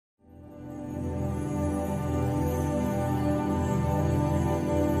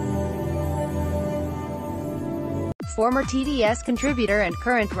Former TDS contributor and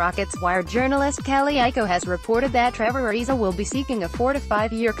current Rockets Wire journalist Kelly Iko has reported that Trevor Ariza will be seeking a 4- to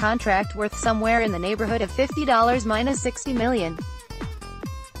 5-year contract worth somewhere in the neighborhood of $50 - 60 million.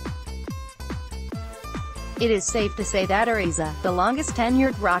 It is safe to say that Ariza, the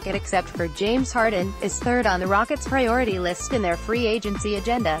longest-tenured Rocket except for James Harden, is third on the Rockets' priority list in their free agency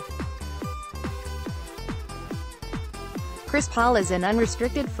agenda. Chris Paul is an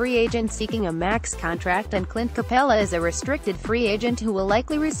unrestricted free agent seeking a max contract, and Clint Capela is a restricted free agent who will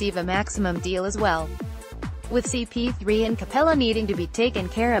likely receive a maximum deal as well. With CP3 and Capela needing to be taken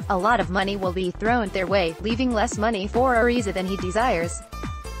care of, a lot of money will be thrown their way, leaving less money for Ariza than he desires.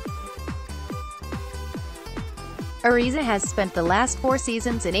 Ariza has spent the last 4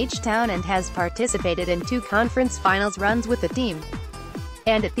 seasons in H-Town and has participated in 2 conference finals runs with the team.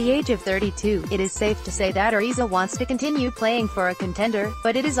 And at the age of 32, it is safe to say that Ariza wants to continue playing for a contender,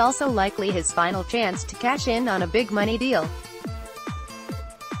 but it is also likely his final chance to cash in on a big money deal.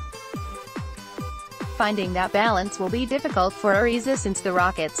 Finding that balance will be difficult for Ariza since the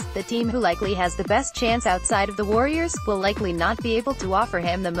Rockets, the team who likely has the best chance outside of the Warriors, will likely not be able to offer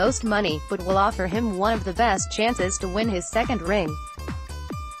him the most money, but will offer him one of the best chances to win his second ring.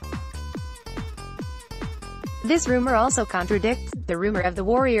 This rumor also contradicts the rumor of the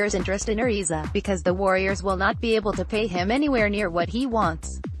Warriors' interest in Ariza, because the Warriors will not be able to pay him anywhere near what he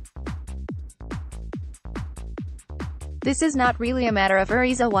wants. This is not really a matter of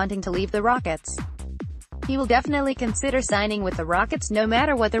Ariza wanting to leave the Rockets. He will definitely consider signing with the Rockets no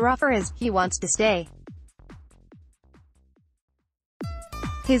matter what their offer is. He wants to stay.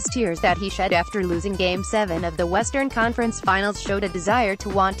 His tears that he shed after losing Game 7 of the Western Conference Finals showed a desire to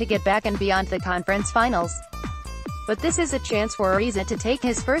want to get back and beyond the conference finals. But this is a chance for Ariza to take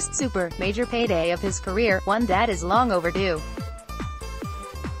his first super major payday of his career, one that is long overdue.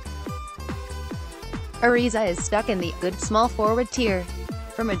 Ariza is stuck in the good small forward tier.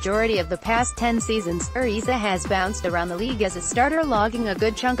 For majority of the past 10 seasons, Ariza has bounced around the league as a starter, logging a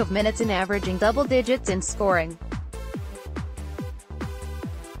good chunk of minutes and averaging double digits in scoring.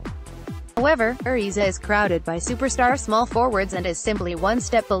 However, Ariza is crowded by superstar small forwards and is simply one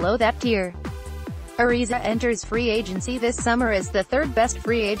step below that tier. Ariza enters free agency this summer as the third best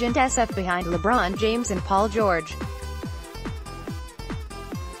free agent SF behind LeBron James and Paul George.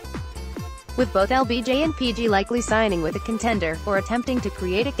 With both LBJ and PG likely signing with a contender, or attempting to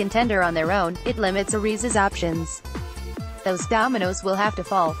create a contender on their own, it limits Ariza's options. Those dominoes will have to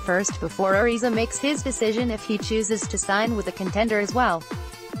fall first before Ariza makes his decision if he chooses to sign with a contender as well.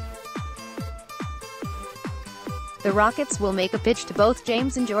 The Rockets will make a pitch to both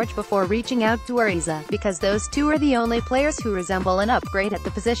James and George before reaching out to Ariza, because those two are the only players who resemble an upgrade at the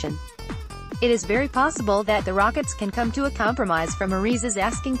position. It is very possible that the Rockets can come to a compromise from Ariza's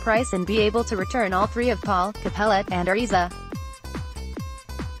asking price and be able to return all 3 of Paul, Capela, and Ariza.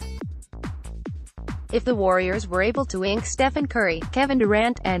 If the Warriors were able to ink Stephen Curry, Kevin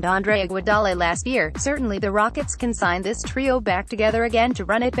Durant, and Andre Iguodala last year, certainly the Rockets can sign this trio back together again to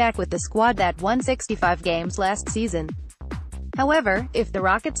run it back with the squad that won 65 games last season. However, if the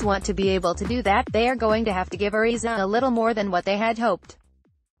Rockets want to be able to do that, they are going to have to give Ariza a little more than what they had hoped.